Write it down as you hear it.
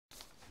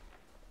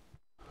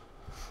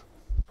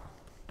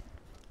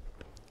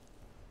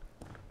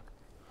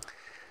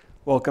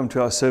Welcome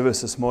to our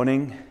service this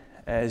morning.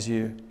 As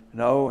you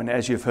know and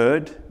as you've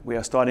heard, we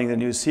are starting a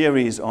new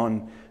series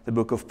on the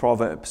Book of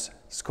Proverbs.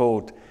 It's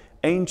called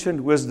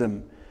Ancient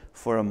Wisdom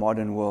for a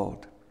Modern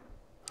World.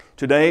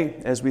 Today,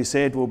 as we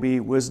said, will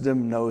be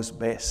Wisdom Knows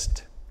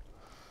Best.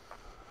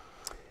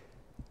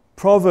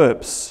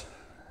 Proverbs,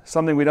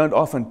 something we don't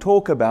often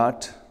talk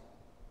about,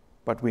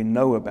 but we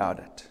know about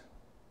it.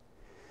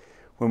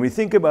 When we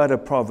think about a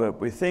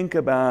proverb, we think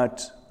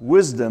about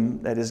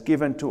wisdom that is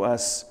given to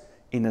us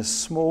in a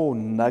small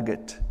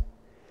nugget.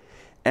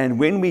 And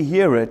when we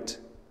hear it,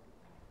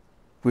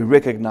 we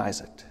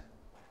recognize it.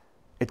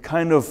 It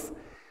kind of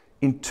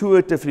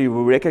intuitively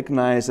we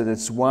recognize that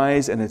it's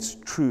wise and it's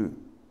true.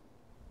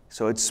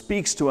 So it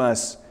speaks to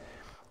us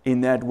in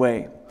that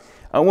way.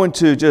 I want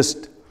to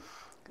just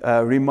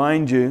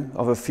remind you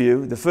of a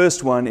few. The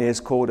first one is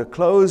called "A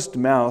closed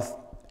mouth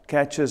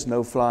catches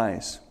no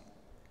flies."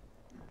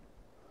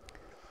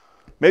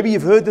 Maybe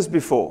you've heard this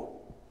before.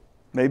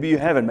 Maybe you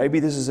haven't. Maybe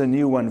this is a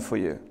new one for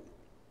you.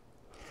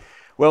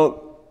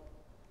 Well,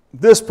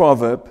 this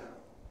proverb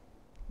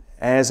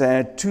has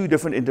had two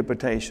different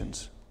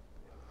interpretations.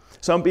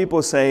 Some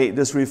people say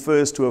this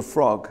refers to a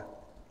frog.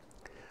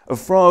 A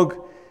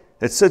frog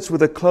that sits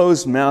with a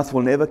closed mouth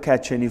will never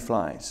catch any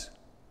flies.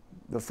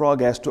 The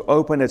frog has to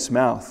open its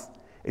mouth.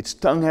 Its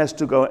tongue has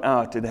to go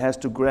out. It has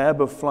to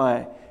grab a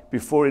fly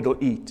before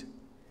it'll eat.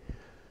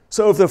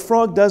 So if the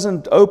frog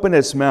doesn't open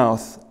its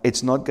mouth,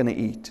 it's not going to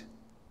eat.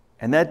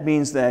 And that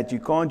means that you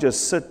can't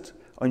just sit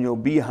on your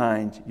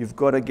behind. You've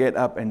got to get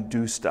up and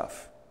do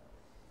stuff.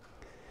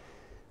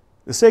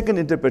 The second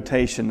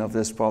interpretation of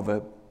this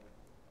proverb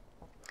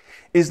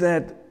is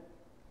that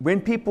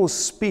when people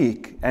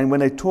speak and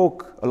when they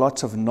talk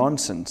lots of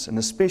nonsense, and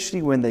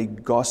especially when they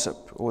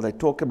gossip or they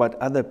talk about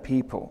other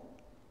people,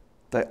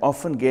 they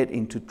often get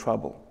into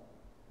trouble.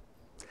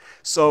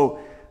 So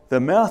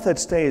the mouth that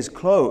stays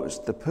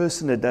closed, the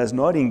person that does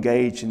not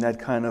engage in that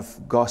kind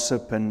of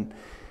gossip and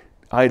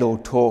idle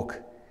talk,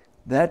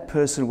 that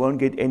person won't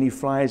get any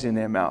flies in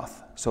their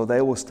mouth, so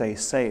they will stay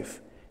safe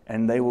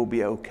and they will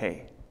be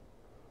okay.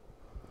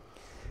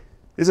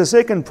 There's a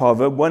second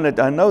proverb, one that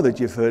I know that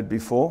you've heard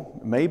before.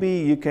 Maybe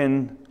you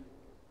can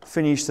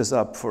finish this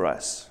up for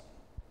us.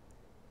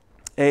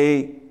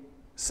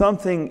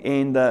 Something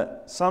in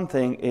the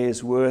something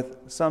is worth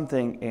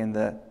something in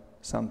the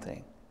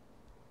something.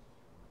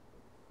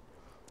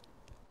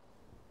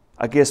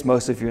 I guess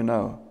most of you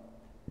know.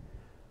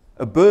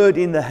 A bird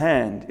in the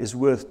hand is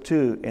worth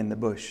two in the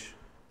bush.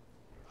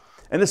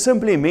 And it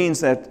simply means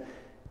that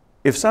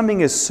if something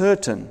is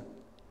certain,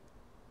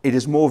 it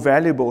is more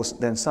valuable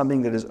than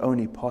something that is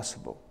only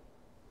possible,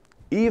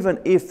 even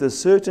if the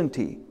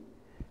certainty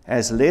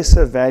has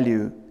lesser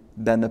value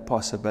than the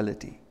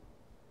possibility.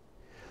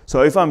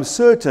 So if I'm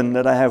certain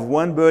that I have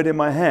one bird in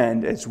my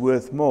hand, it's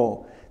worth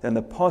more than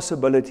the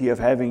possibility of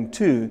having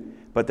two,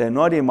 but they're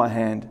not in my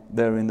hand,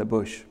 they're in the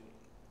bush.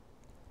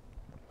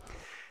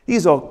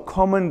 These are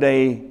common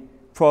day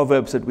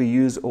proverbs that we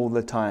use all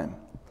the time.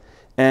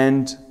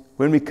 And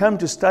when we come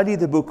to study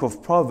the book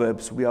of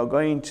Proverbs, we are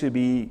going to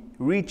be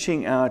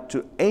reaching out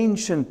to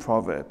ancient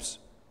proverbs,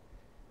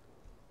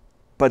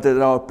 but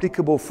that are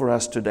applicable for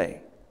us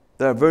today.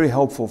 They are very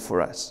helpful for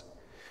us.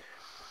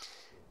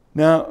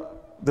 Now,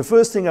 the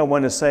first thing I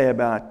want to say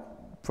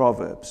about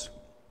Proverbs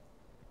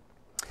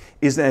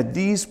is that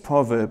these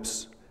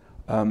proverbs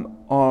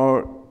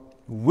are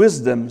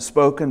wisdom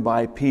spoken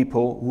by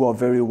people who are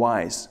very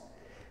wise.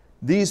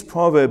 These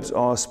proverbs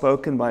are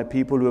spoken by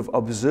people who have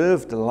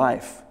observed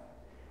life.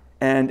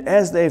 And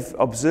as they've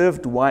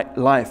observed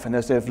life and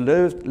as they've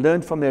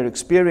learned from their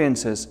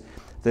experiences,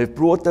 they've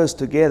brought those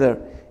together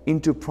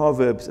into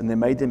proverbs and they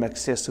made them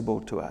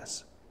accessible to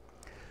us.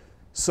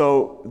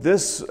 So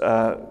this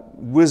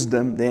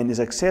wisdom then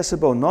is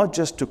accessible not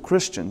just to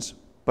Christians,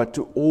 but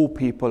to all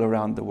people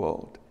around the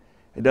world.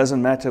 It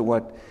doesn't matter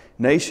what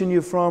nation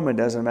you're from, it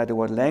doesn't matter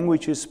what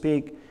language you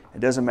speak, it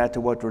doesn't matter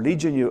what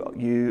religion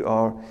you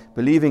are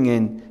believing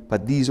in,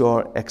 but these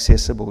are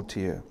accessible to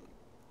you.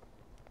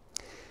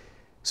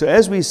 So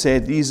as we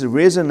said, these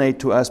resonate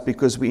to us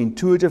because we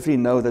intuitively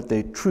know that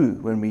they're true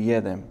when we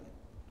hear them.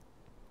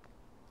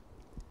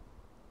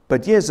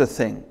 But here's the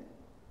thing,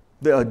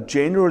 they are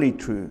generally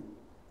true,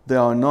 they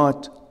are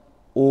not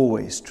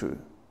always true.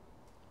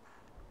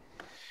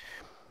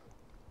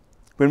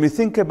 When we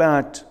think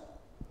about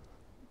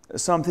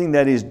something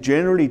that is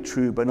generally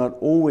true but not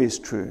always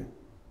true,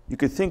 you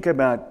could think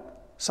about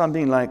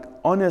something like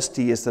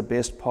honesty is the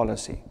best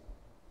policy,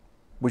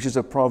 which is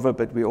a proverb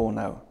that we all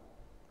know.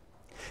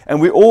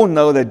 And we all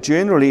know that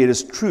generally it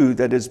is true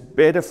that it's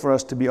better for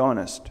us to be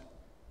honest.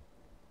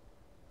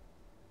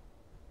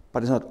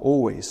 But it's not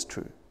always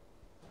true.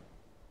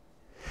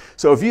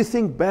 So if you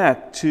think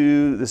back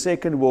to the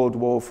Second World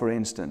War, for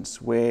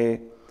instance, where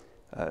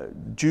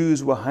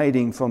Jews were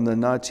hiding from the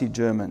Nazi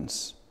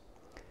Germans,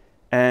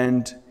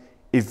 and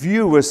if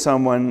you were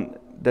someone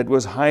that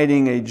was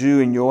hiding a Jew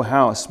in your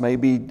house,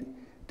 maybe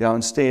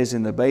downstairs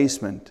in the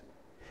basement,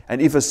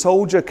 and if a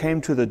soldier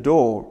came to the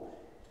door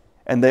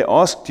and they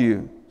asked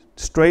you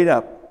straight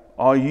up,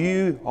 Are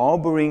you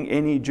harboring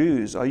any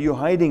Jews? Are you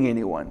hiding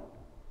anyone?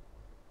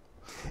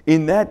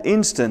 In that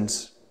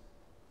instance,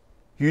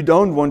 you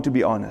don't want to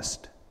be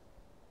honest.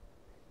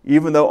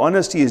 Even though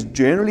honesty is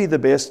generally the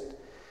best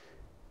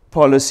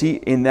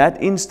policy, in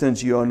that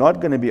instance, you are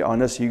not going to be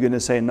honest. You're going to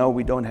say, no,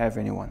 we don't have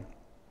anyone.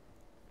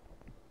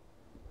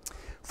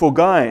 For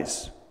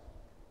guys,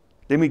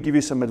 let me give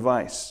you some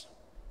advice.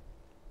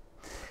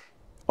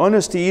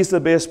 Honesty is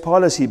the best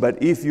policy,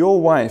 but if your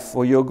wife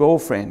or your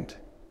girlfriend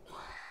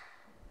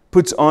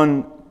puts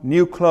on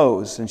new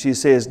clothes and she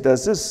says,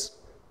 does this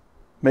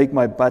make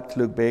my butt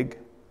look big?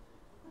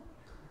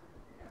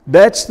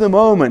 That's the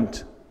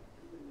moment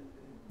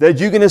that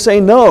you're going to say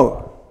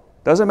no.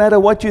 Doesn't matter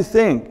what you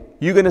think.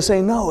 You're going to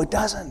say no, it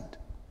doesn't.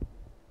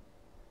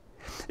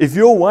 If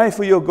your wife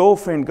or your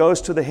girlfriend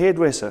goes to the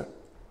hairdresser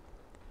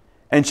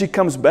and she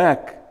comes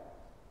back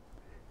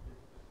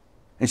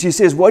and she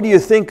says, what do you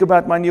think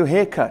about my new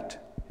haircut?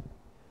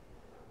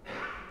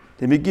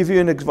 Let me give you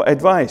an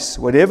advice.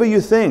 Whatever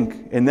you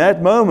think, in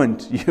that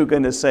moment, you're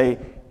going to say,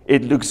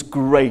 it looks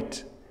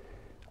great.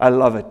 I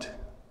love it.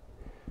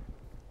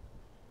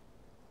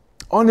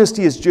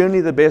 Honesty is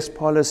generally the best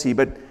policy,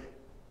 but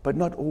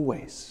not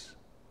always.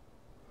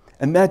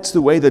 And that's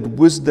the way that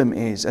wisdom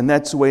is, and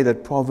that's the way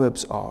that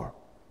Proverbs are.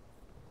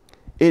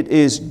 It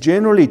is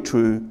generally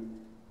true,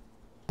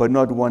 but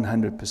not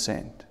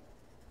 100%.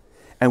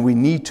 And we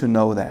need to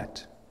know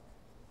that.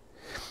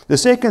 The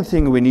second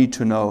thing we need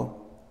to know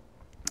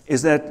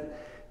is that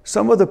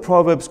some of the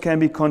Proverbs can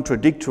be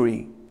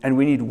contradictory, and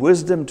we need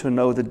wisdom to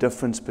know the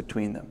difference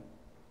between them.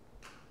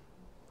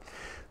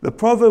 The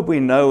proverb we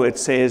know, it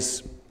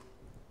says,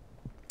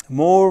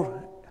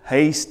 more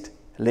haste,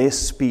 less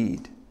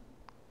speed.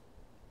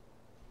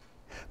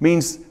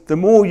 Means the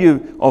more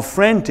you are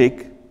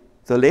frantic,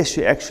 the less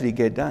you actually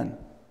get done.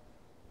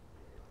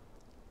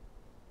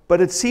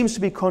 But it seems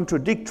to be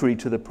contradictory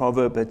to the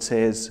proverb that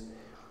says,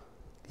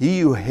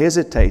 he who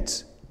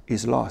hesitates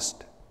is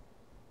lost.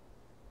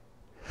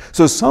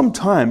 So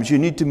sometimes you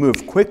need to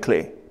move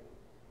quickly,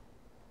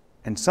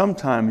 and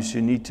sometimes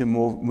you need to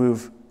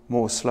move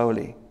more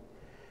slowly.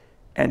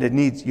 And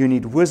you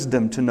need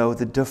wisdom to know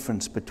the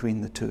difference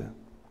between the two.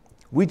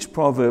 Which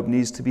proverb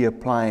needs to be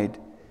applied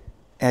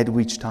at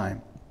which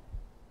time?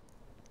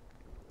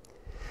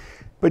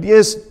 But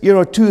yes, here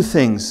are two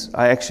things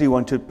I actually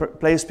want to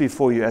place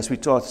before you as we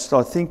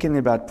start thinking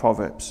about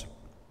Proverbs.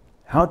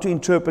 How to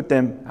interpret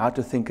them, how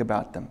to think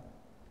about them.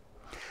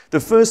 The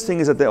first thing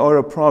is that they are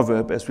a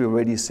proverb, as we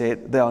already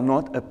said. They are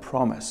not a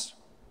promise.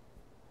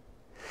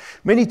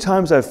 Many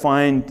times I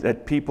find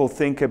that people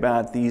think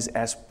about these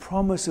as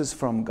promises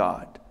from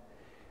God.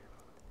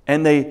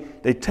 And they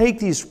take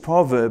these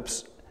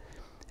proverbs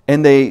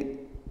and they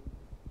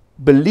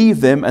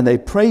believe them and they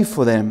pray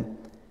for them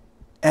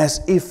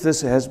as if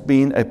this has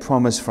been a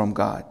promise from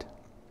God.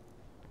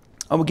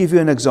 I will give you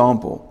an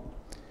example.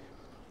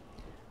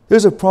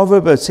 There's a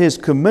proverb that says,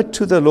 commit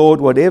to the Lord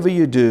whatever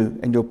you do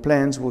and your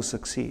plans will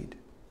succeed.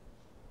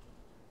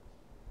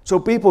 So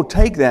people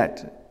take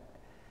that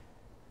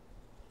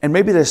and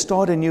maybe they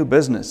start a new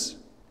business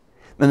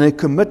and they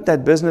commit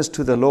that business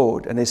to the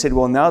Lord and they said,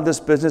 well, now this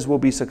business will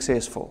be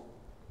successful.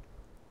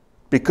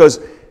 Because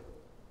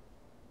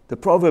the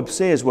proverb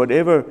says,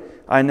 whatever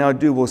I now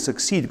do will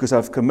succeed because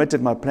I've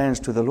committed my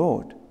plans to the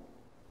Lord.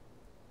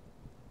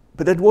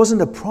 But that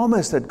wasn't a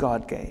promise that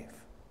God gave.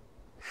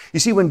 You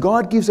see, when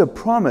God gives a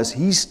promise,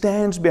 He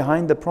stands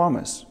behind the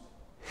promise.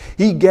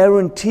 He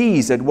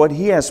guarantees that what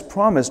He has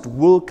promised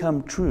will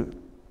come true.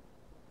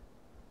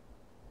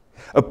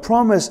 A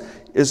promise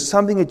is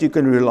something that you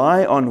can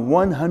rely on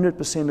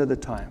 100% of the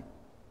time.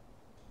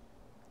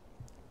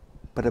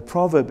 But a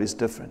proverb is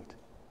different.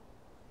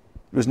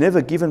 It was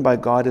never given by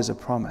God as a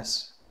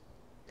promise.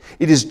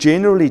 It is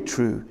generally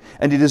true,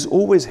 and it is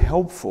always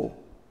helpful.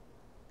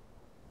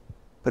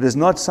 But it's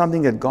not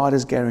something that God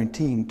is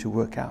guaranteeing to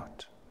work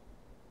out.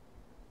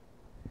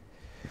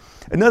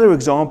 Another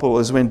example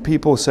is when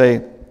people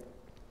say,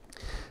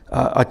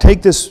 I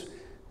take this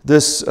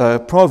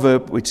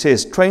proverb which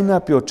says, train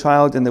up your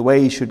child in the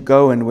way he should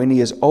go, and when he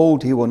is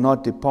old, he will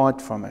not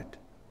depart from it.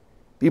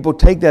 People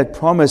take that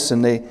promise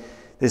and they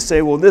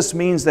say, well, this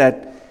means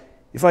that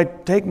if I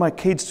take my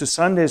kids to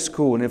Sunday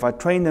school and if I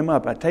train them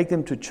up, I take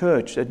them to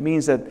church, that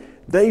means that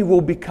they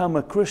will become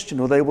a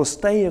Christian or they will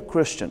stay a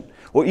Christian.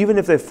 Or even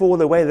if they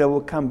fall away, they will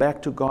come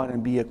back to God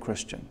and be a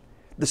Christian.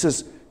 This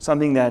is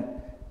something that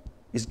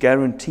is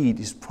guaranteed,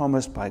 is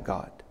promised by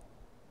God.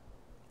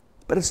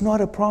 But it's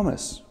not a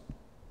promise.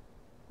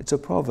 It's a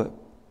proverb.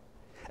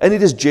 And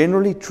it is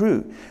generally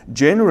true.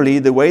 Generally,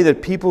 the way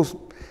that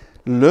people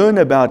learn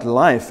about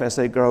life as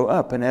they grow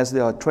up and as they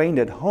are trained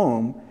at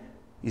home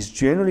is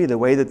generally the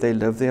way that they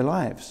live their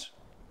lives.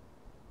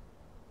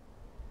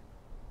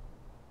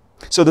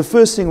 So the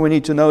first thing we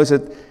need to know is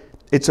that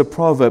it's a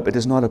proverb, it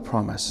is not a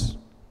promise.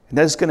 And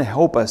that's going to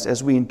help us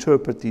as we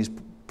interpret these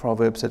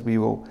proverbs that we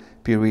will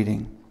be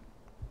reading.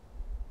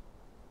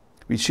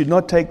 We should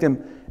not take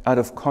them out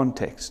of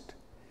context.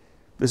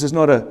 This is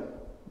not a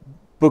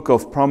book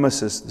of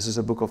promises, this is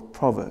a book of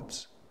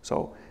Proverbs.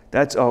 So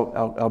that's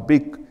our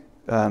big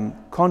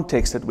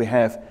context that we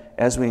have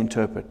as we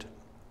interpret.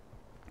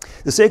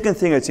 The second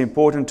thing that's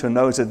important to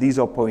know is that these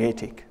are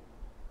poetic.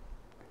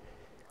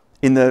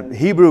 In the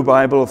Hebrew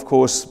Bible, of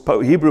course,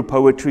 Hebrew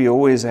poetry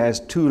always has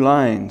two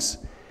lines,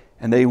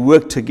 and they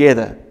work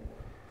together.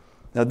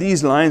 Now,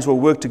 these lines will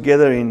work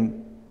together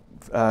in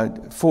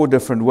 4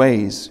 different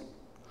ways.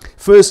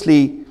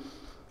 Firstly,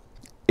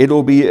 it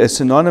will be a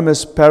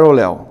synonymous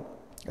parallel,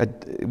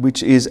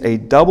 which is a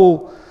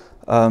double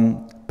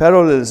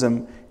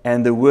parallelism,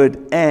 and the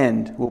word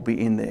 "and" will be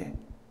in there.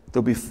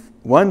 There'll be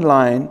one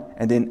line,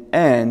 and then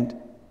 "and"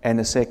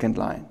 a second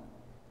line.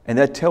 And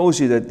that tells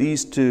you that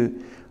these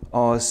two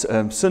are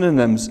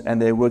synonyms,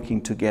 and they're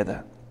working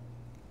together.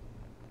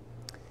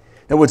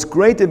 Now, what's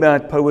great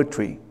about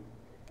poetry,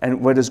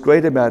 and what is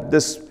great about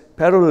this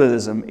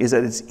parallelism, is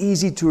that it's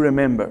easy to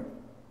remember.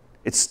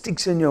 It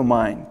sticks in your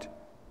mind.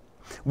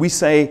 We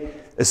say,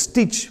 a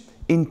stitch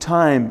in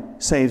time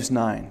saves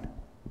 9.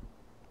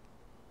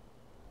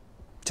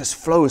 Just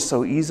flows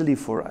so easily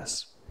for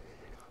us.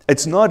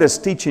 It's not a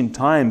stitch in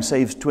time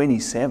saves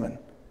 27.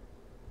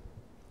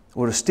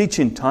 Or a stitch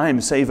in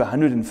time saves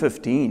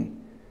 115.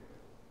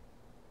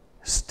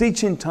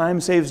 Stitch in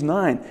time saves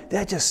 9.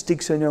 That just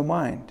sticks in your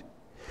mind.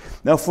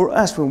 Now for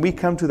us, when we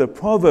come to the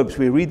Proverbs,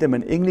 we read them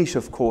in English,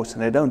 of course,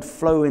 and they don't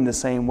flow in the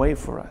same way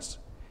for us.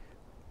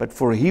 But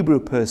for a Hebrew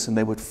person,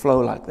 they would flow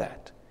like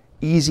that.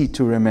 Easy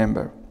to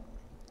remember.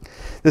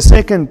 The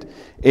second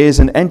is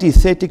an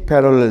antithetic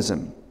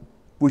parallelism,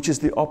 which is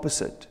the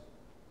opposite.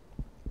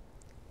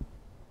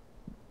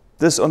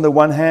 This on the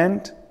one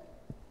hand,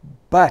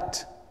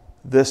 but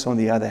this on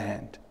the other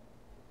hand.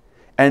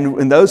 And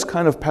in those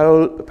kind of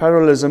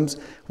parallelisms,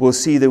 we'll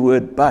see the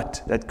word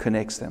 "but" that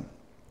connects them.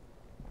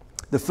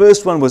 The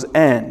first one was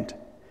 "and."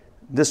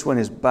 This one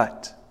is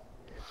 "but."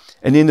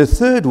 And then the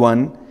third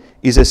one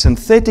is a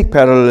synthetic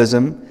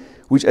parallelism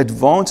which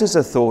advances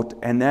a thought,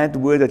 and that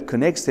word that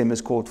connects them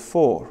is called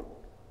 "for."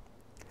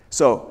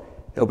 So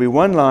there'll be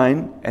one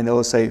line, and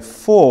they'll say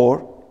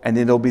 "for," and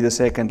then there'll be the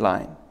second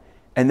line.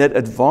 And that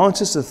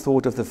advances the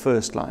thought of the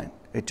first line.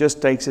 It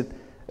just takes it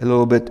a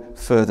little bit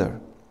further.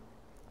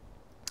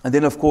 And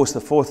then, of course,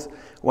 the fourth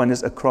one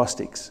is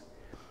acrostics.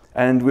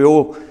 And we're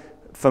all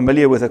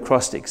familiar with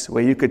acrostics,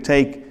 where you could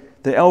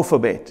take the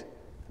alphabet,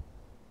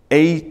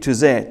 A to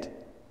Z,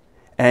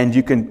 and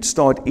you can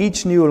start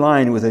each new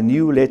line with a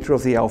new letter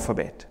of the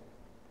alphabet.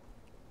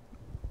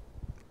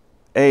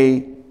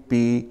 A,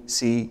 B,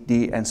 C,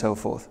 D, and so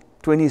forth.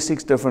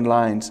 26 different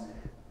lines,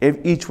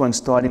 each one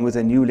starting with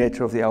a new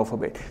letter of the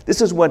alphabet.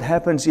 This is what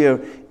happens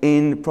here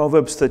in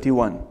Proverbs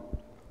 31.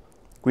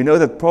 We know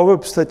that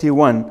Proverbs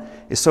 31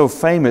 is so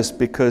famous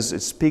because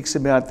it speaks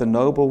about the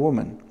noble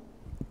woman,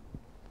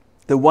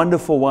 the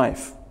wonderful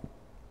wife.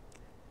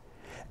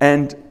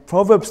 And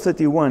Proverbs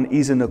 31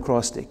 is an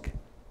acrostic.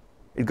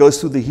 It goes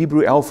through the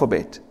Hebrew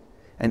alphabet,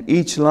 and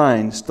each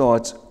line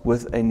starts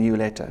with a new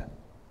letter.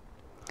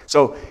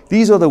 So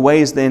these are the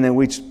ways then in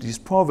which these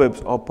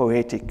Proverbs are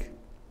poetic.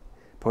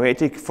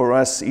 Poetic for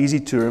us, easy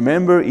to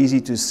remember,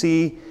 easy to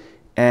see,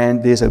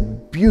 and there's a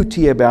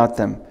beauty about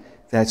them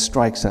that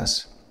strikes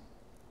us.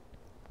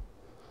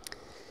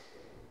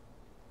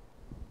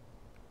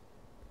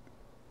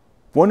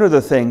 One of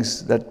the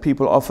things that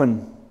people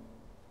often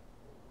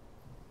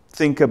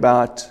think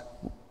about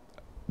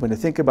when they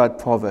think about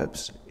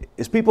Proverbs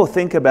is people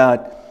think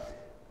about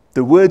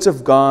the words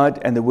of God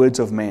and the words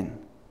of men.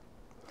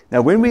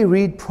 Now, when we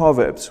read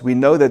Proverbs, we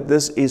know that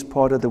this is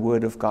part of the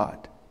Word of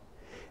God.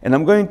 And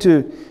I'm going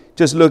to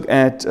just look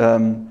at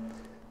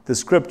the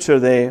scripture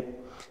there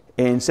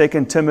in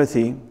 2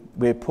 Timothy,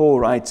 where Paul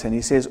writes, and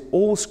he says,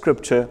 "All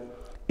scripture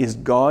is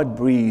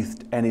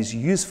God-breathed and is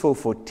useful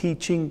for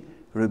teaching,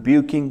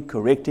 rebuking,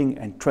 correcting,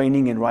 and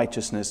training in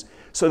righteousness,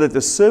 so that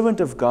the servant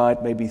of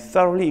God may be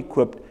thoroughly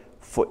equipped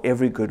for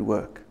every good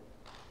work."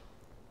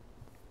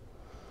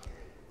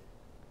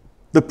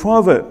 The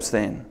Proverbs,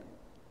 then,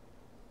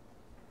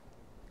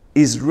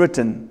 is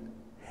written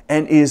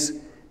and is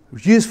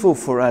useful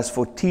for us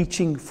for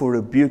teaching, for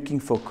rebuking,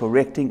 for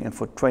correcting, and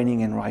for training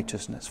in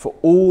righteousness, for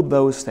all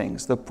those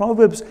things. The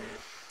Proverbs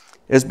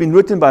has been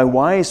written by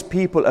wise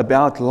people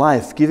about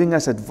life, giving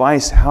us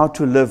advice how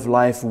to live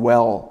life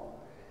well.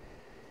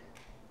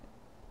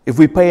 If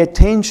we pay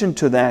attention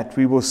to that,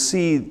 we will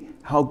see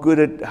how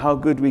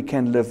good we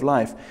can live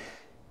life.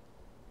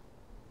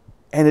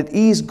 And it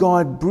is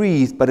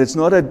God-breathed, but it's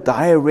not a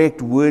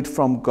direct word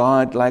from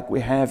God like we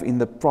have in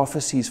the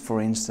prophecies,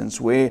 for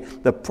instance, where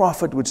the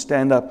prophet would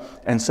stand up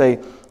and say,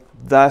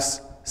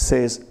 "Thus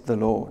says the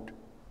Lord."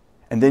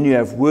 And then you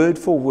have word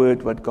for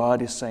word what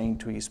God is saying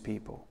to His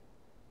people.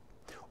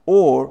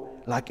 Or,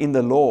 like in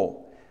the law,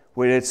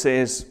 where it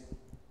says,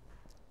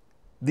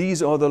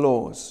 "These are the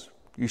laws.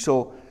 You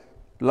shall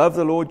love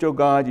the Lord your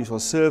God, you shall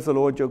serve the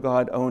Lord your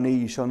God only,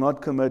 you shall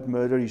not commit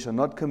murder, you shall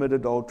not commit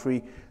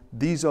adultery.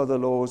 These are the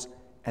laws,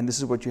 and this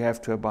is what you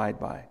have to abide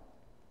by."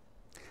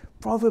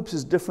 Proverbs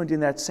is different in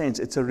that sense.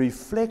 It's a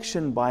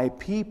reflection by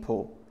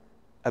people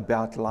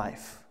about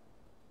life.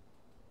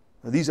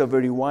 Now, these are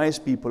very wise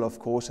people, of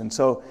course, and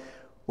so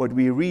what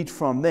we read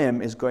from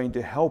them is going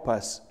to help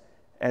us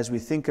as we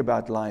think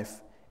about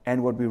life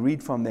and what we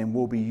read from them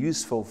will be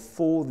useful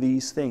for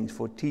these things,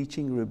 for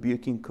teaching,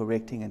 rebuking,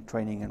 correcting, and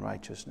training in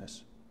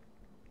righteousness.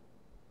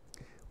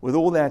 With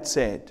all that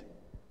said,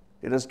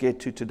 let us get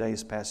to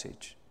today's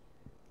passage.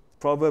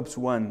 Proverbs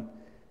 1,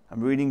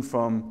 I'm reading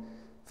from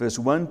verse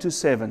 1 to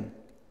 7,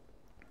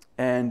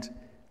 and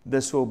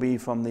this will be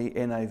from the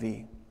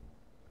NIV.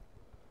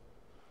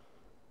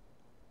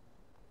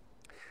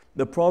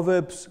 The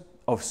Proverbs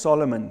of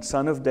Solomon,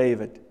 son of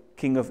David,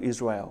 king of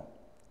Israel,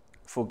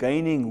 for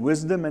gaining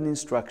wisdom and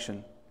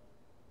instruction,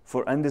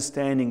 for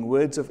understanding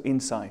words of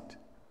insight,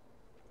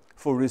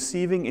 for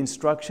receiving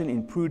instruction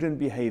in prudent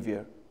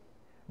behavior,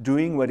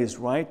 doing what is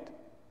right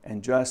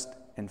and just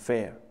and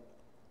fair,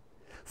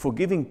 for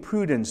giving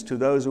prudence to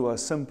those who are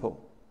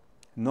simple,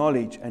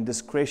 knowledge and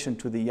discretion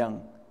to the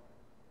young.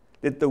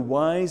 Let the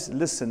wise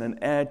listen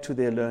and add to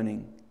their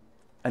learning,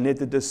 and let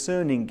the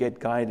discerning get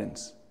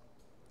guidance,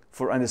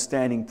 for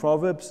understanding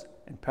proverbs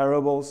and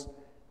parables,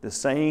 the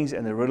sayings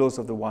and the riddles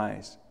of the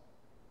wise.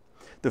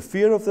 The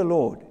fear of the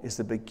Lord is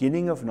the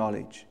beginning of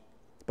knowledge,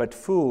 but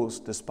fools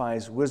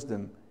despise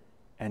wisdom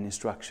and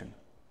instruction.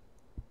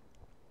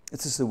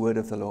 This is the word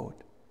of the Lord.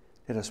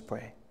 Let us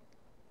pray.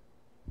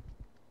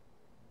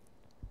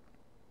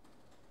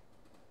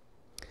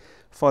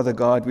 Father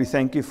God, we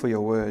thank you for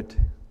your word.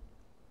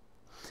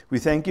 We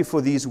thank you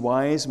for these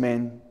wise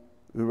men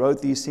who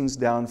wrote these things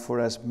down for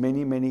us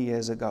many, many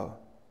years ago.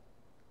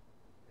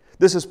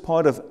 This is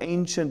part of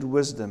ancient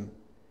wisdom,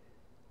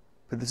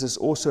 but this is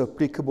also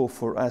applicable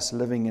for us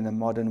living in a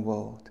modern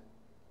world.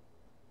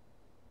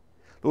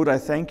 Lord, I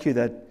thank you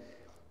that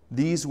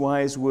these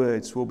wise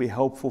words will be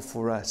helpful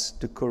for us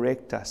to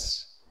correct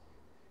us,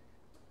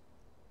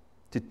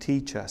 to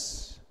teach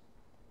us,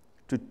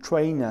 to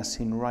train us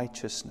in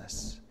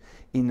righteousness,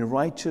 in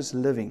righteous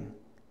living,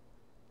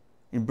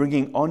 in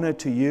bringing honor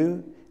to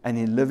you and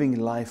in living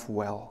life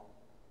well.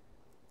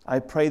 I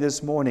pray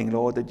this morning,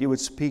 Lord, that you would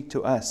speak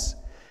to us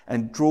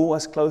and draw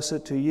us closer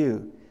to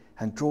you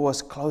and draw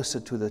us closer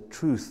to the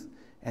truth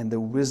and the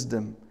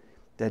wisdom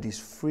that is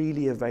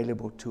freely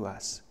available to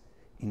us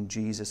in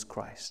Jesus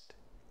Christ.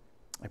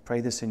 I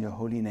pray this in your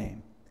holy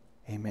name.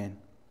 Amen.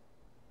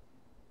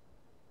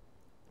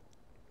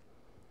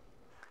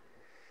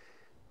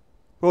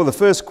 Well, the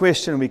first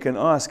question we can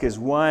ask is,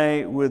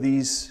 why were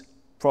these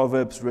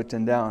proverbs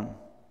written down?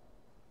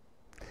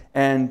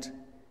 And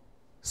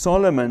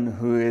Solomon,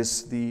 who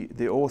is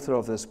the author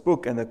of this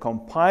book and the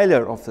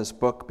compiler of this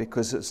book,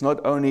 because it's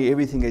not only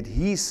everything that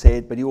he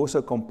said, but he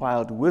also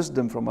compiled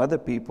wisdom from other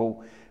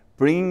people,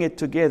 bringing it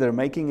together,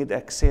 making it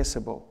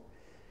accessible.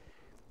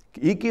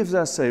 He gives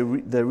us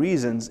the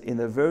reasons in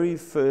the very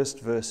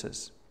first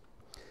verses.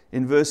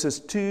 In verses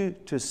 2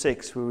 to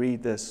 6, we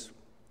read this.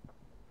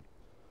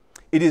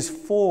 It is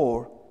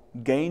for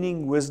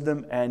gaining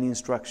wisdom and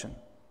instruction.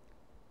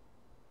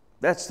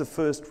 That's the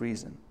first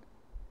reason.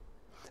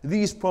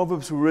 These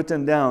proverbs were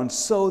written down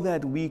so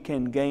that we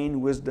can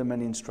gain wisdom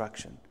and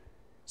instruction,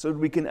 so that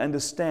we can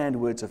understand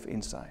words of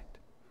insight.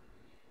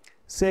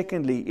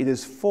 Secondly, it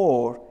is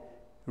for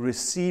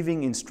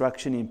receiving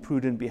instruction in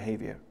prudent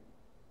behavior,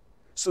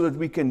 so that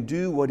we can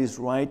do what is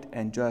right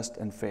and just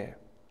and fair.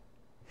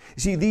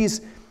 You see,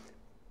 these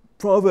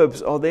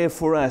proverbs are there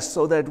for us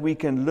so that we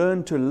can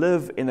learn to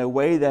live in a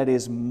way that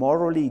is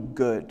morally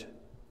good,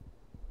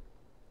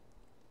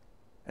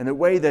 in a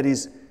way that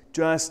is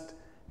just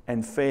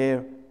and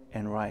fair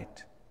and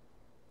right.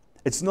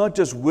 It's not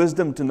just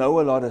wisdom to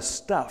know a lot of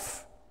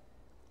stuff,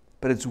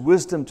 but it's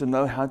wisdom to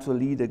know how to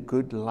lead a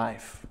good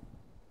life.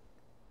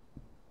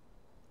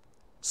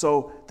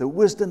 So the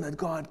wisdom that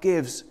God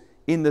gives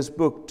in this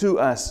book to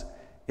us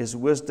is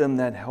wisdom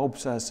that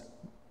helps us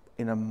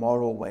in a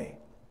moral way.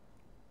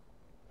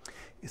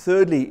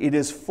 Thirdly, it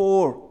is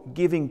for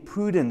giving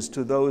prudence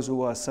to those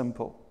who are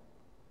simple,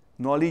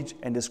 knowledge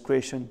and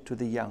discretion to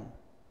the young.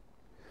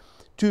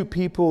 Two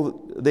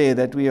people there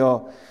that we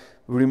are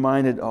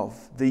reminded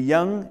of, the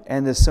young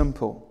and the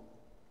simple.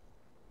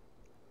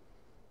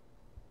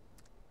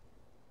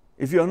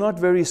 If you're not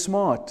very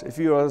smart, if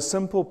you are a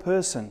simple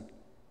person,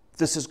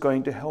 this is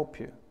going to help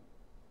you.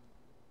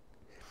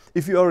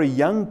 If you are a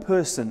young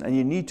person and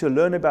you need to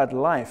learn about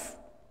life,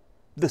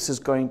 this is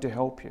going to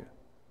help you.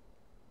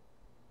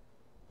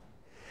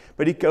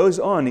 But he goes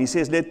on, he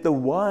says, let the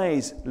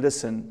wise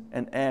listen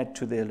and add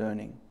to their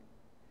learning.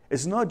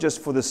 It's not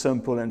just for the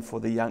simple and for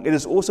the young, it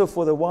is also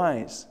for the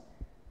wise.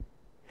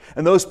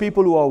 And those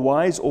people who are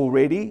wise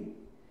already,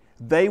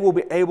 they will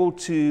be able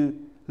to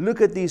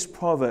look at these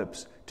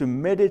proverbs, to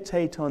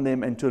meditate on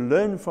them and to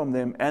learn from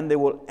them, and they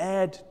will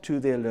add to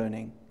their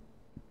learning.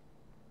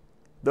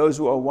 Those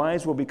who are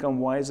wise will become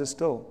wiser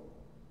still.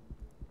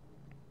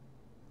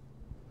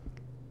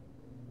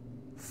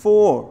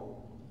 4,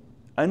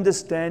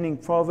 understanding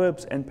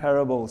proverbs and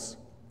parables,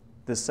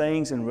 the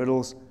sayings and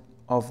riddles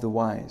of the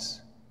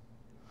wise.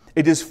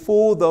 It is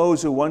for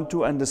those who want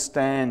to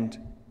understand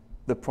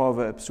the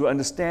proverbs, who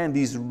understand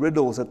these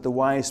riddles that the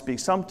wise speak.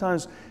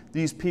 Sometimes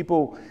these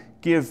people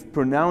give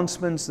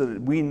pronouncements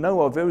that we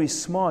know are very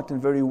smart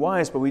and very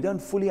wise, but we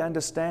don't fully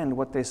understand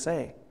what they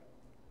say.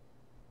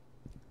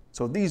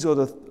 So these are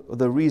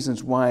the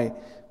reasons why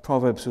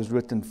Proverbs was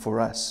written for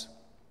us.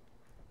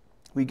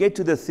 We get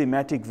to the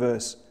thematic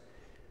verse,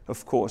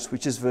 of course,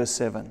 which is verse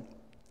 7.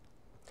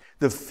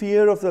 The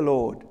fear of the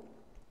Lord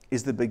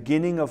is the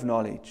beginning of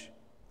knowledge,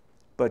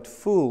 but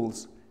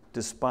fools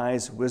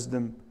despise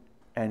wisdom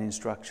and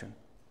instruction.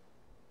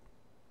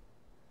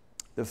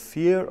 The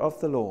fear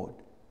of the Lord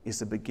is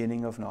the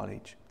beginning of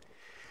knowledge.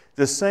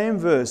 The same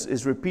verse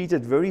is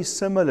repeated very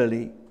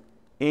similarly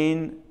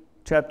in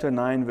chapter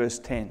 9, verse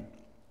 10.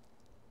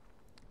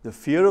 The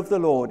fear of the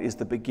Lord is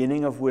the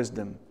beginning of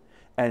wisdom,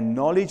 and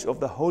knowledge of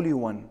the Holy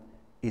One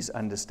is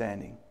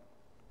understanding.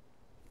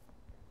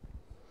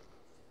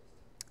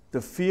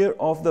 The fear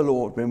of the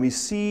Lord, when we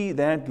see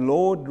that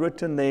Lord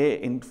written there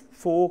in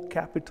 4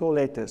 capital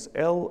letters,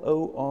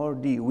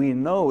 L-O-R-D, we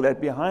know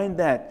that behind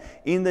that,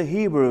 in the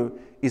Hebrew,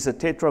 is a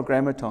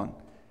tetragrammaton,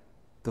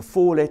 the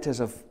 4 letters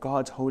of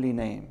God's holy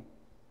name.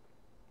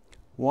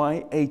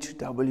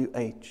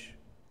 YHWH.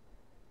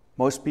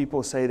 Most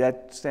people say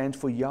that stands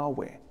for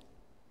Yahweh.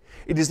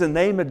 It is the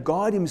name that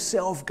God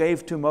Himself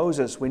gave to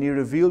Moses when He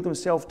revealed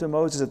Himself to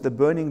Moses at the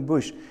burning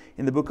bush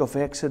in the book of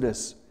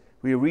Exodus.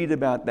 We read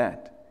about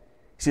that.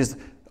 He says,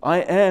 I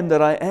am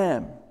that I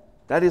am.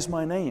 That is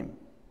my name.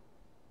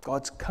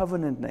 God's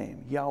covenant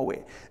name, Yahweh.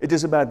 It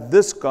is about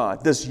this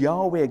God, this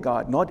Yahweh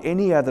God, not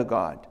any other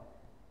God.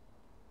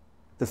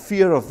 The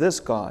fear of this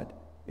God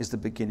is the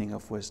beginning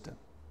of wisdom.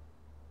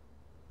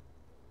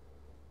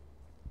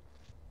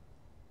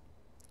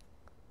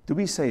 Do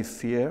we say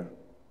fear?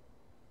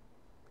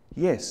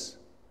 Yes,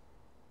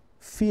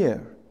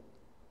 fear.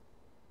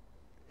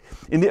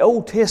 In the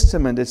Old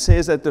Testament, it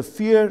says that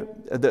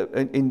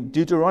in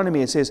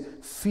Deuteronomy, it says,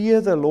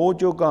 fear the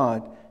Lord your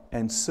God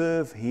and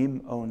serve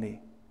Him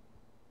only.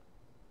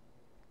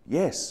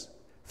 Yes,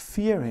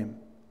 fear Him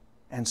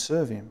and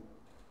serve Him.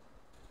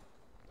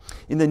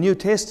 In the New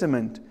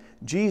Testament,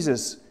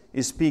 Jesus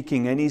is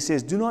speaking and He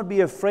says, do not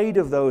be afraid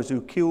of those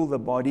who kill the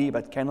body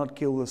but cannot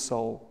kill the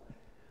soul.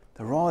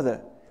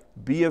 Rather,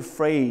 be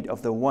afraid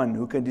of the one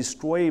who can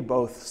destroy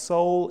both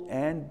soul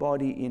and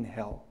body in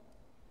hell.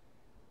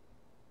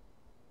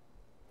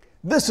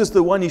 This is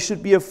the one you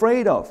should be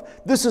afraid of.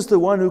 This is the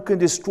one who can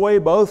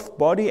destroy both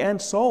body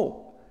and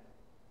soul.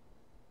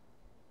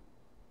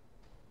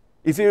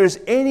 If there is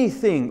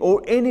anything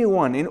or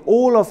anyone in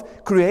all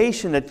of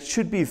creation that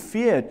should be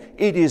feared,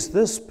 it is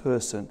this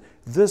person,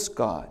 this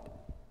God,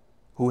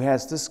 who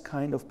has this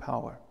kind of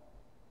power.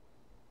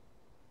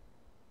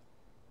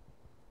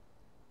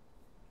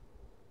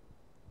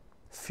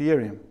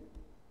 Fear Him,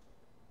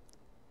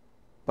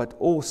 but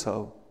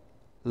also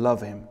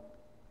love Him.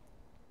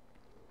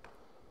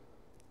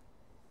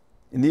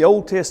 In the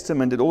Old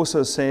Testament, it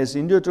also says,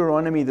 in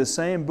Deuteronomy, the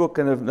same book,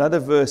 and another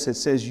verse, it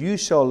says, you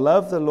shall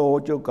love the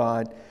Lord your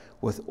God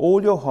with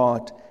all your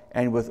heart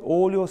and with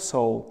all your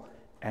soul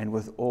and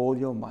with all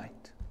your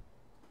might.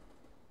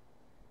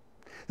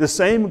 The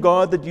same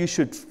God that you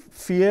should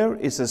fear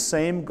is the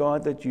same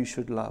God that you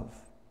should love.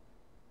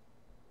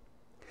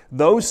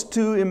 Those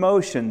two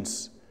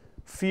emotions,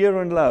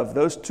 fear and love,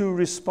 those two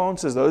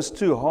responses, those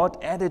two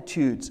heart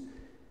attitudes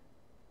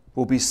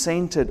will be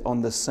centered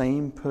on the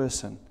same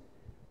person.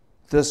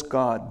 This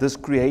God, this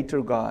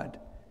Creator God,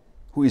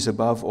 who is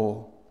above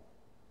all.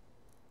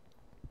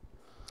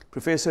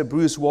 Professor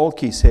Bruce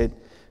Waltke said,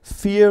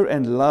 fear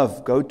and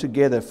love go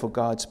together for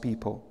God's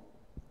people.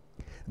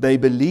 They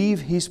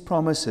believe His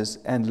promises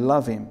and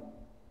love Him.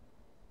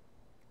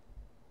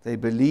 They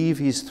believe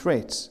His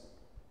threats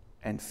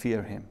and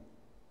fear Him.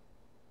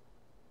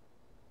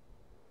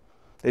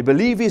 They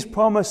believe His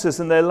promises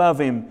and they love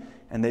Him,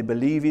 and they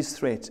believe His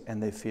threats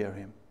and they fear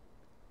Him.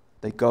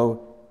 They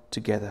go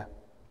together.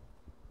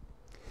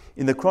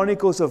 In the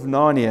Chronicles of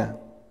Narnia,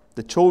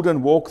 the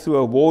children walk through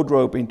a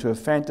wardrobe into a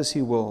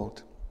fantasy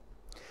world.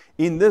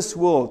 In this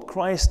world,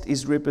 Christ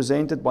is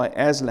represented by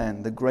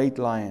Aslan, the great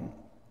lion.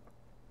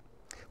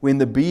 When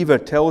the beaver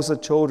tells the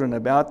children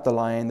about the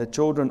lion, the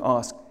children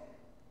ask,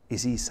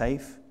 is he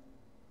safe?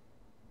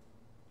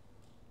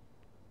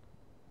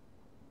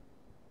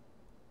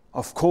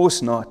 Of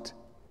course not,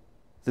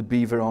 the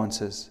beaver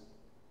answers.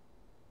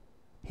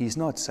 He's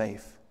not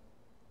safe,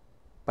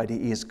 but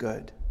He is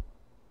good.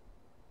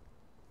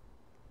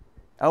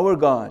 Our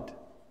God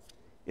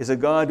is a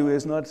God who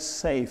is not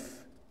safe,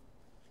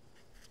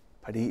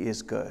 but He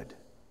is good.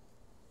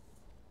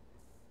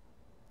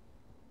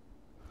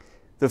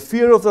 The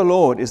fear of the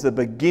Lord is the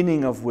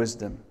beginning of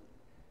wisdom.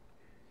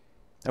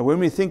 And when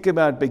we think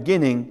about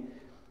beginning,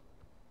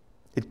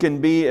 it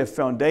can be a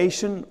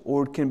foundation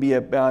or it can be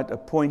about a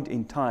point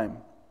in time.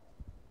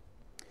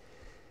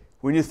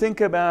 When you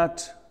think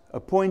about a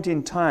point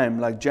in time,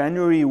 like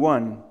January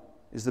 1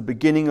 is the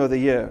beginning of the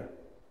year,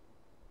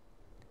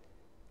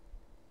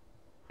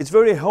 it's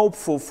very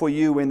helpful for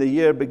you when the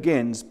year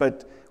begins,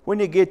 but when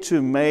you get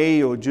to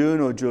May or June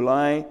or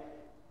July,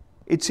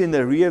 it's in the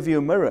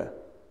rearview mirror.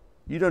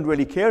 You don't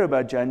really care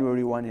about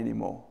January 1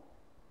 anymore.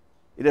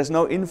 It has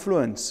no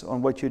influence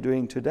on what you're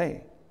doing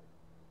today.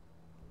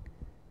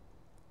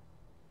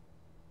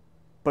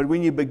 But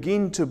when you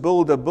begin to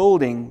build a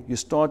building, you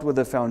start with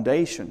a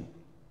foundation.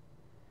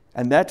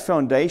 And that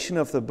foundation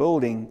of the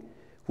building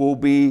will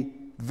be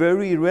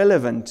very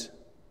relevant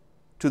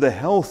to the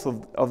health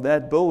of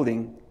that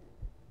building,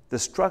 the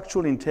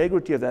structural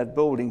integrity of that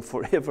building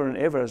forever and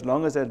ever, as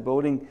long as that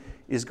building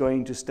is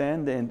going to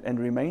stand there and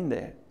remain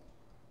there.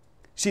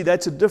 See,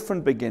 that's a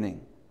different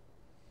beginning.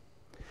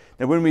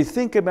 Now, when we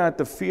think about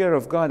the fear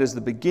of God as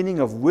the beginning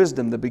of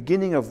wisdom, the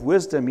beginning of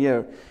wisdom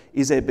here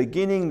is a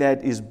beginning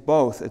that is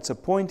both. It's a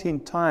point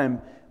in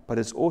time, but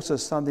it's also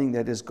something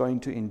that is going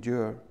to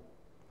endure.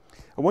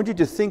 I want you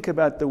to think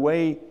about the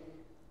way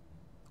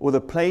or the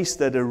place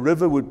that a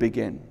river would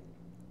begin.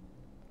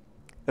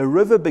 A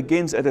river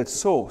begins at its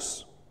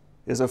source.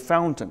 There's a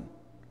fountain,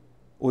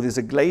 or there's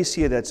a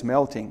glacier that's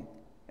melting,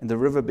 and the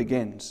river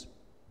begins.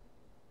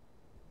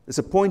 It's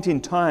a point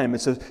in time,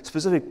 it's a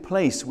specific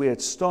place where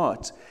it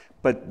starts,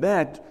 but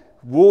that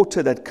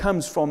water that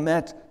comes from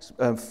that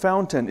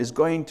fountain is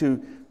going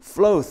to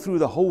flow through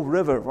the whole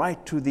river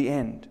right to the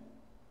end.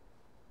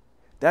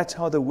 That's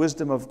how the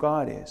wisdom of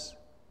God is.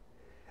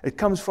 It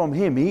comes from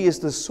Him. He is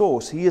the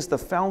source. He is the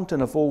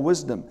fountain of all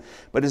wisdom.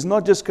 But it's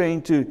not just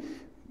going to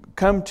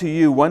come to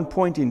you one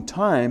point in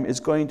time. It's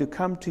going to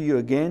come to you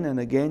again and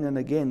again and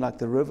again, like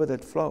the river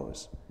that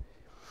flows.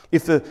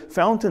 If the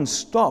fountain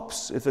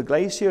stops, if the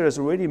glacier has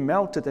already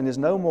melted and there's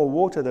no more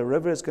water, the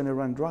river is going to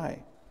run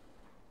dry.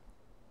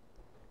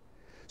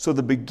 So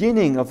the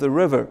beginning of the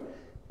river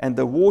and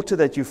the water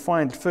that you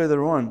find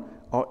further on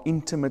are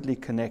intimately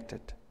connected.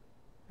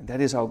 And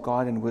that is how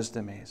God and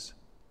wisdom is.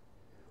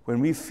 When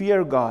we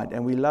fear God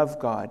and we love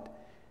God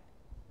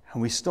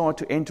and we start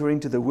to enter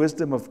into the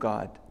wisdom of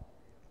God,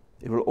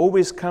 it will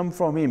always come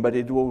from Him, but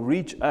it will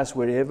reach us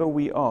wherever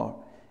we are,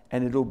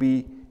 and it will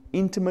be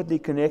intimately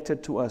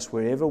connected to us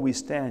wherever we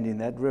stand in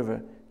that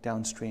river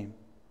downstream.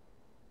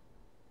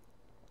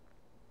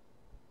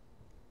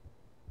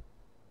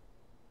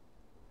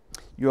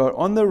 You are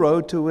on the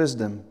road to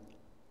wisdom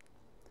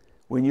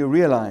when you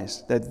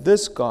realize that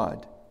this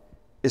God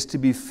is to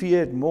be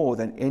feared more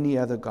than any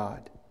other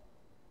God.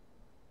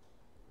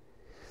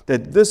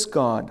 That this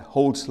God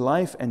holds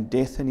life and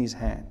death in His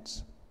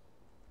hands.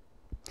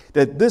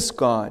 That this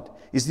God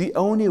is the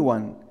only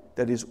one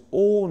that is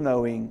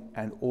all-knowing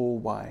and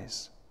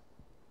all-wise.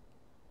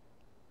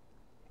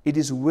 It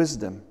is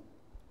wisdom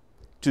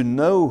to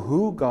know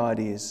who God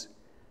is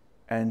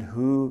and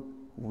who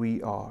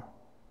we are.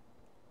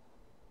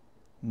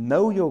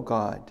 Know your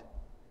God.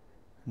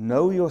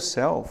 Know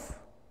yourself.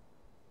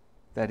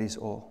 That is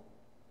all.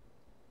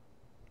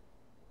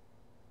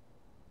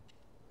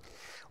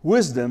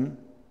 Wisdom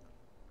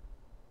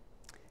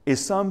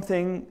is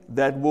something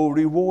that will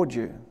reward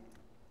you.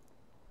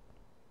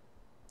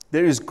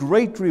 There is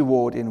great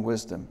reward in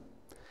wisdom.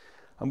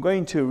 I'm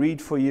going to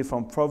read for you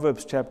from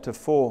Proverbs chapter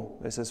 4,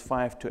 verses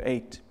 5 to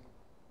 8.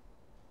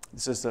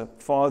 This is the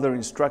father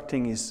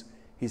instructing his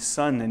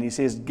son, and he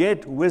says,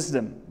 "Get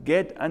wisdom,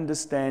 get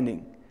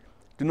understanding.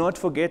 Do not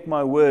forget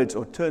my words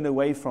or turn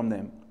away from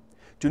them.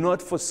 Do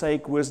not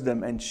forsake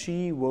wisdom, and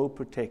she will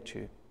protect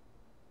you.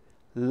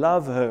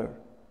 Love her,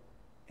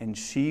 and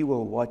she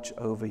will watch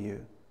over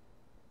you."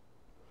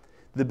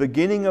 The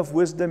beginning of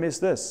wisdom is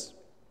this: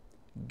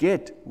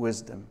 get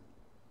wisdom.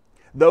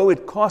 Though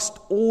it cost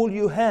all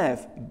you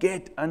have,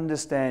 get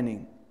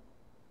understanding.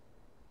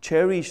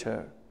 Cherish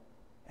her,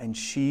 and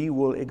she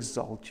will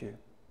exalt you.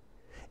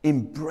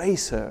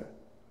 Embrace her,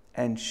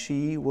 and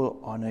she will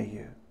honor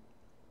you.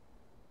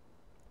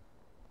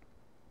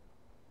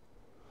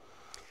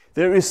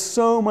 There is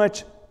so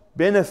much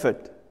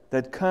benefit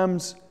that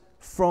comes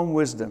from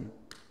wisdom.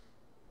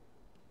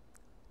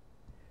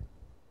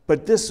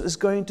 But this is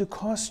going to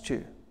cost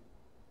you.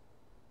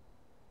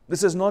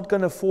 This is not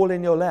going to fall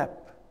in your lap.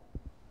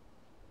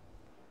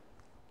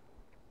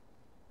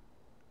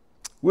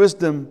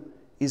 Wisdom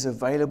is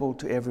available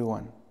to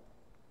everyone.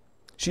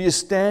 She is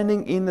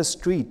standing in the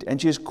street and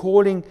she is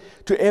calling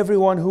to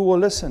everyone who will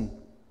listen.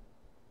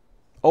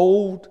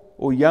 Old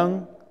or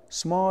young,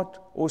 smart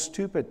or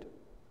stupid.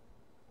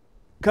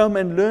 Come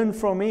and learn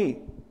from me,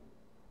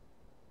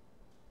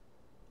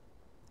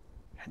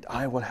 and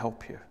I will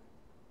help you.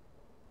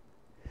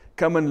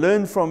 Come and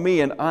learn from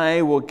me, and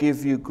I will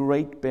give you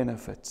great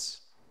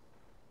benefits.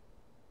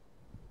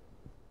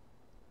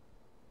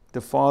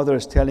 The father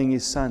is telling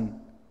his son,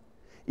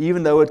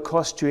 even though it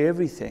cost you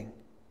everything,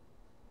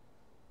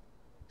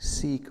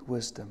 seek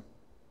wisdom.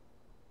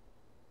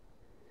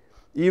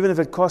 Even if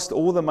it cost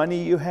all the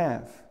money you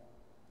have,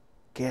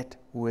 get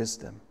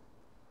wisdom.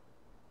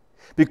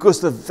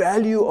 Because the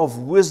value of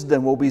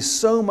wisdom will be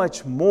so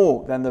much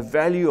more than the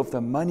value of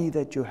the money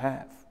that you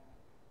have.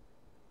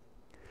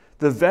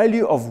 The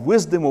value of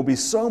wisdom will be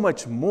so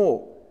much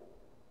more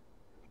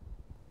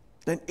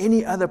than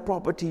any other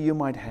property you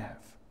might have.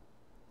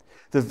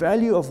 The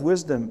value of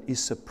wisdom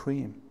is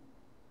supreme.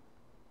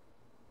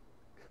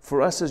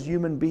 For us as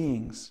human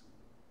beings,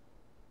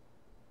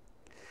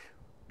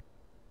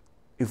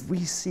 if we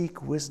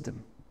seek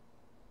wisdom,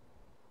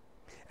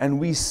 and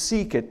we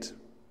seek it,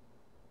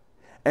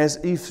 as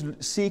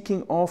if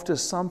seeking after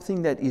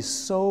something that is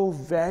so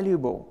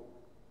valuable,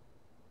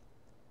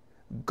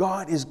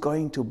 God is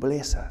going to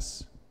bless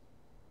us.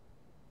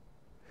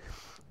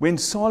 When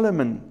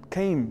Solomon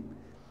came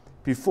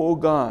before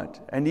God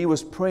and he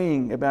was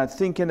praying about,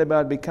 thinking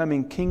about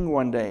becoming king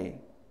one day,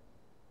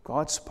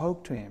 God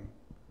spoke to him.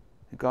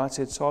 And God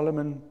said,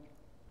 Solomon,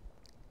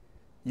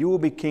 you will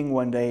be king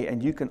one day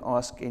and you can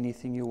ask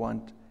anything you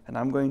want and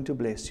I'm going to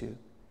bless you.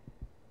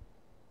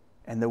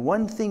 And the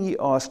one thing he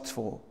asked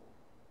for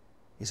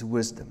is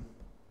wisdom.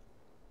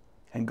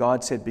 And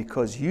God said,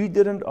 because you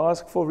didn't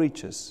ask for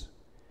riches,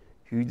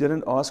 you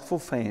didn't ask for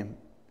fame,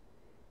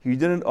 you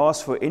didn't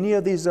ask for any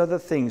of these other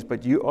things,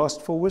 but you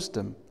asked for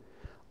wisdom,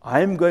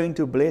 I'm going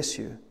to bless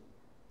you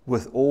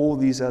with all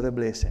these other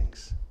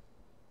blessings.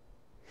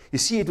 You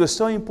see, it was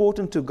so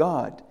important to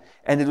God,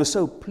 and it was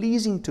so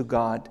pleasing to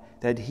God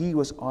that he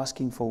was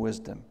asking for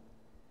wisdom,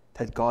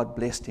 that God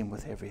blessed him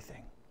with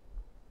everything.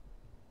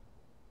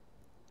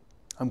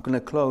 I'm going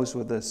to close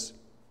with this.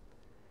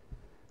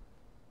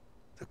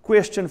 The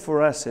question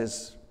for us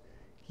is,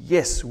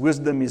 yes,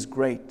 wisdom is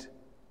great,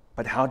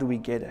 but how do we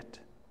get it?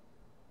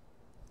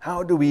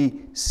 How do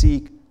we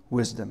seek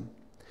wisdom?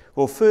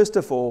 Well, first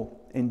of all,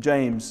 in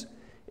James,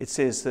 it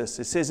says this.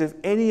 It says, if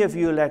any of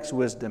you lacks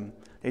wisdom,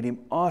 let him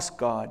ask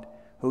God,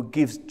 who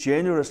gives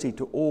generously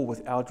to all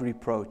without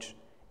reproach,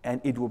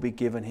 and it will be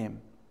given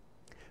him.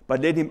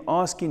 But let him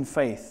ask in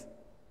faith,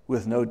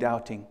 with no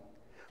doubting.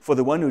 For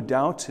the one who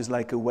doubts is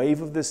like a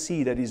wave of the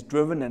sea that is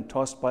driven and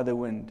tossed by the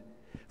wind.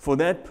 For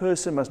that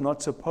person must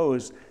not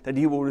suppose that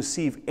he will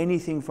receive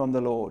anything from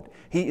the Lord.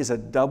 He is a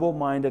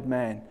double-minded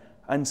man,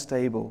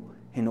 unstable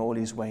in all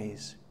his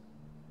ways.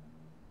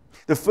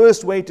 The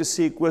first way to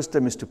seek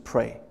wisdom is to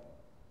pray,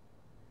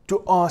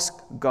 to ask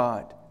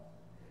God,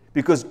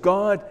 because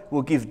God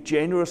will give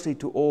generously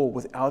to all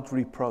without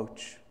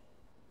reproach.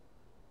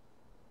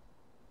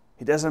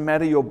 It doesn't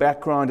matter your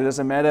background, it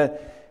doesn't matter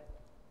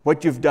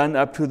what you've done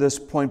up to this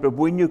point, but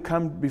when you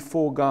come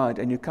before God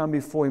and you come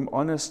before Him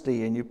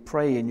honestly and you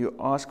pray and you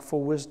ask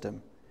for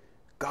wisdom,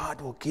 God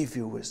will give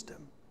you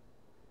wisdom.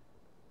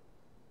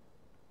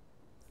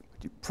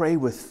 But you pray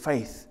with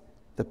faith,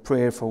 the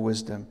prayer for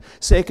wisdom.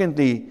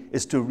 Secondly,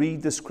 is to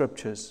read the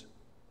Scriptures,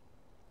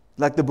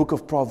 like the Book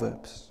of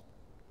Proverbs,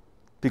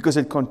 because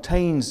it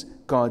contains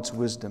God's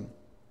wisdom.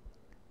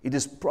 It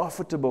is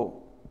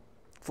profitable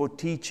for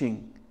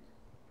teaching,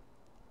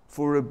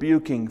 for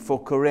rebuking,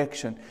 for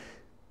correction.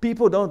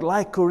 People don't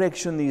like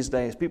correction these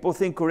days. People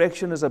think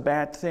correction is a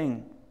bad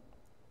thing.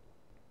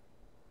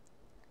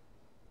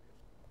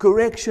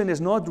 Correction is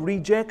not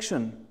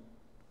rejection.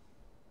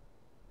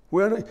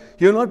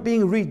 You're not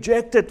being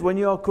rejected when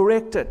you are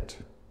corrected.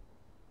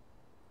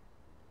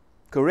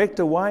 Correct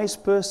a wise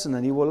person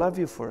and he will love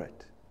you for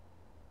it.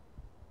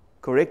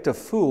 Correct a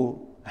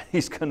fool and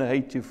he's going to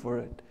hate you for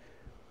it.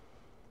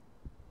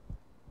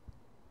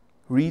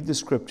 Read the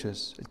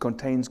Scriptures. It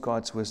contains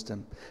God's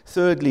wisdom.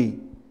 Thirdly,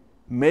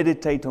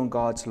 meditate on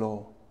God's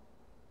law.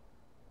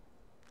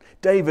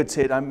 David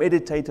said, I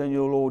meditate on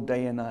your law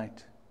day and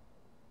night.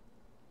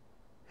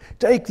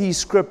 Take these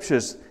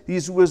Scriptures,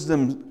 these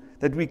wisdoms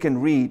that we can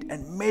read,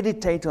 and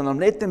meditate on them.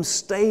 Let them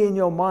stay in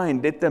your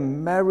mind. Let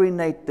them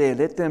marinate there.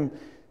 Let them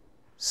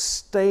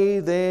stay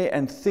there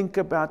and think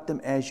about them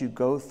as you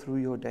go through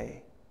your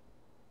day.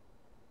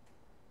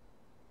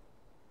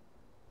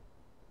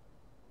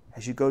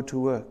 As you go to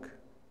work,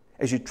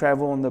 as you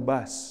travel on the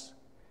bus,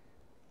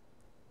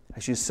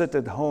 as you sit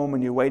at home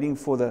and you're waiting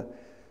for the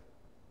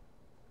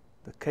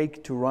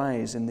cake to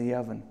rise in the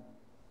oven.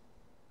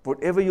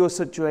 Whatever your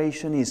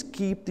situation is,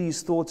 keep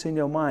these thoughts in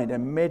your mind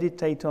and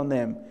meditate on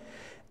them,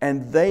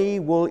 and they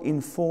will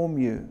inform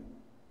you.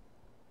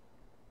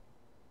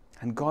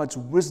 And God's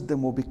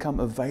wisdom will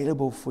become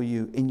available for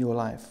you in your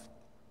life.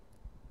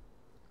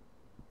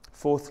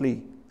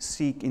 Fourthly,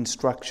 seek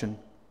instruction.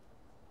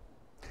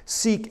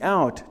 Seek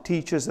out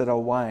teachers that are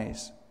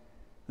wise,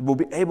 that will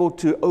be able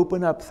to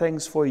open up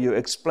things for you,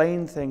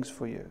 explain things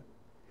for you.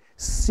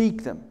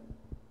 Seek them.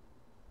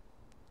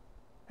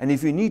 And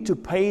if you need to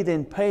pay,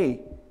 then pay.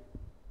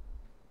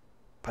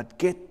 But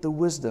get the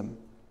wisdom,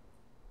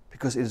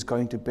 because it is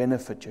going to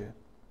benefit you.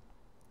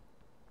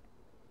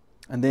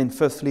 And then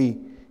fifthly,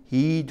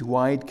 heed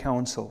wise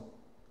counsel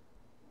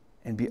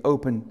and be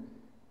open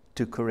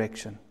to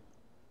correction.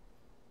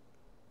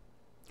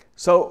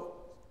 So,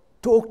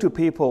 talk to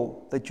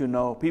people that you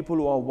know, people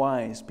who are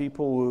wise,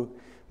 people who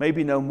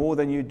maybe know more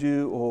than you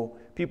do, or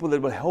people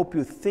that will help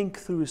you think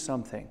through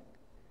something.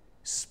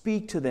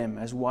 Speak to them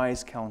as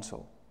wise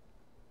counsel.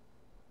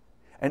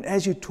 And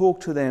as you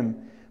talk to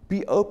them,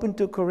 be open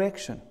to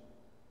correction.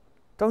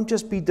 Don't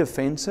just be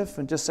defensive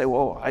and just say,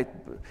 well,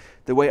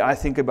 the way I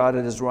think about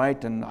it is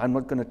right, and I'm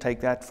not going to take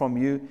that from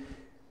you.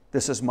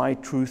 This is my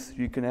truth.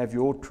 You can have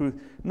your truth.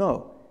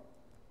 No.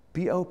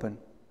 Be open.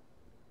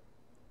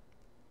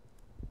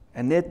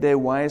 And let their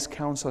wise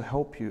counsel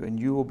help you, and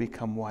you will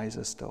become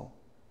wiser still.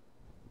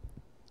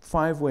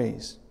 5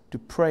 ways to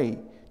pray,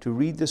 to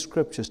read the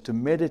Scriptures, to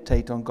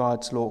meditate on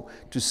God's law,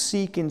 to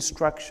seek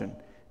instruction,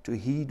 to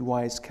heed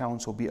wise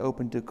counsel, be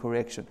open to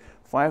correction.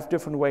 5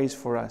 different ways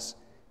for us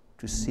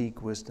to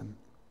seek wisdom.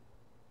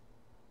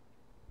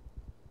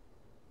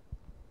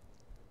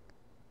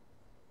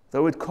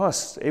 Though it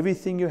costs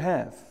everything you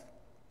have,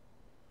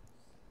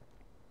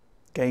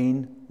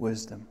 gain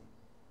wisdom.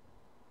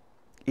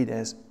 It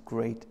has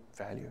great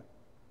value.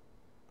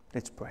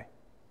 Let's pray.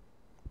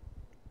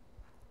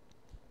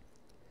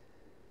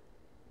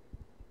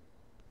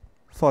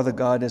 Father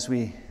God, as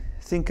we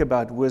think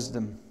about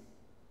wisdom,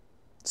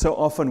 so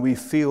often we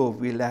feel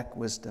we lack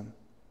wisdom.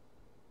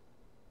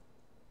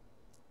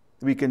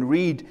 We can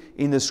read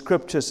in the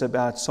scriptures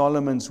about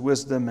Solomon's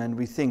wisdom and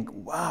we think,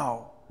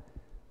 wow,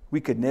 we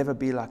could never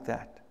be like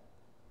that.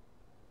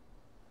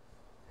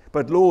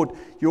 But Lord,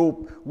 your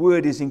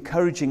word is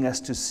encouraging us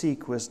to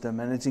seek wisdom,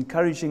 and it's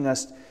encouraging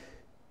us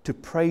to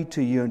pray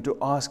to you and to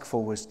ask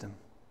for wisdom.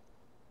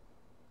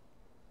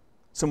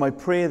 So my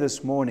prayer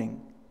this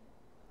morning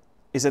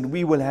is that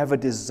we will have a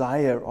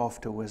desire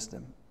after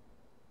wisdom.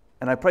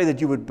 And I pray that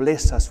you would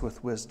bless us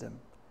with wisdom.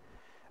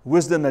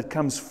 Wisdom that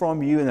comes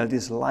from you and that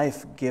is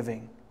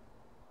life-giving.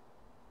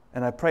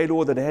 And I pray,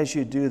 Lord, that as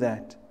you do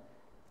that,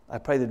 I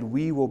pray that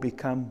we will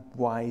become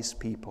wise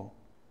people.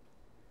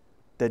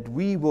 That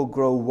we will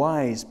grow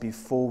wise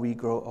before we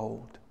grow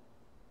old.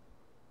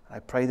 I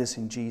pray this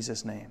in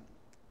Jesus' name.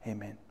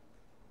 Amen.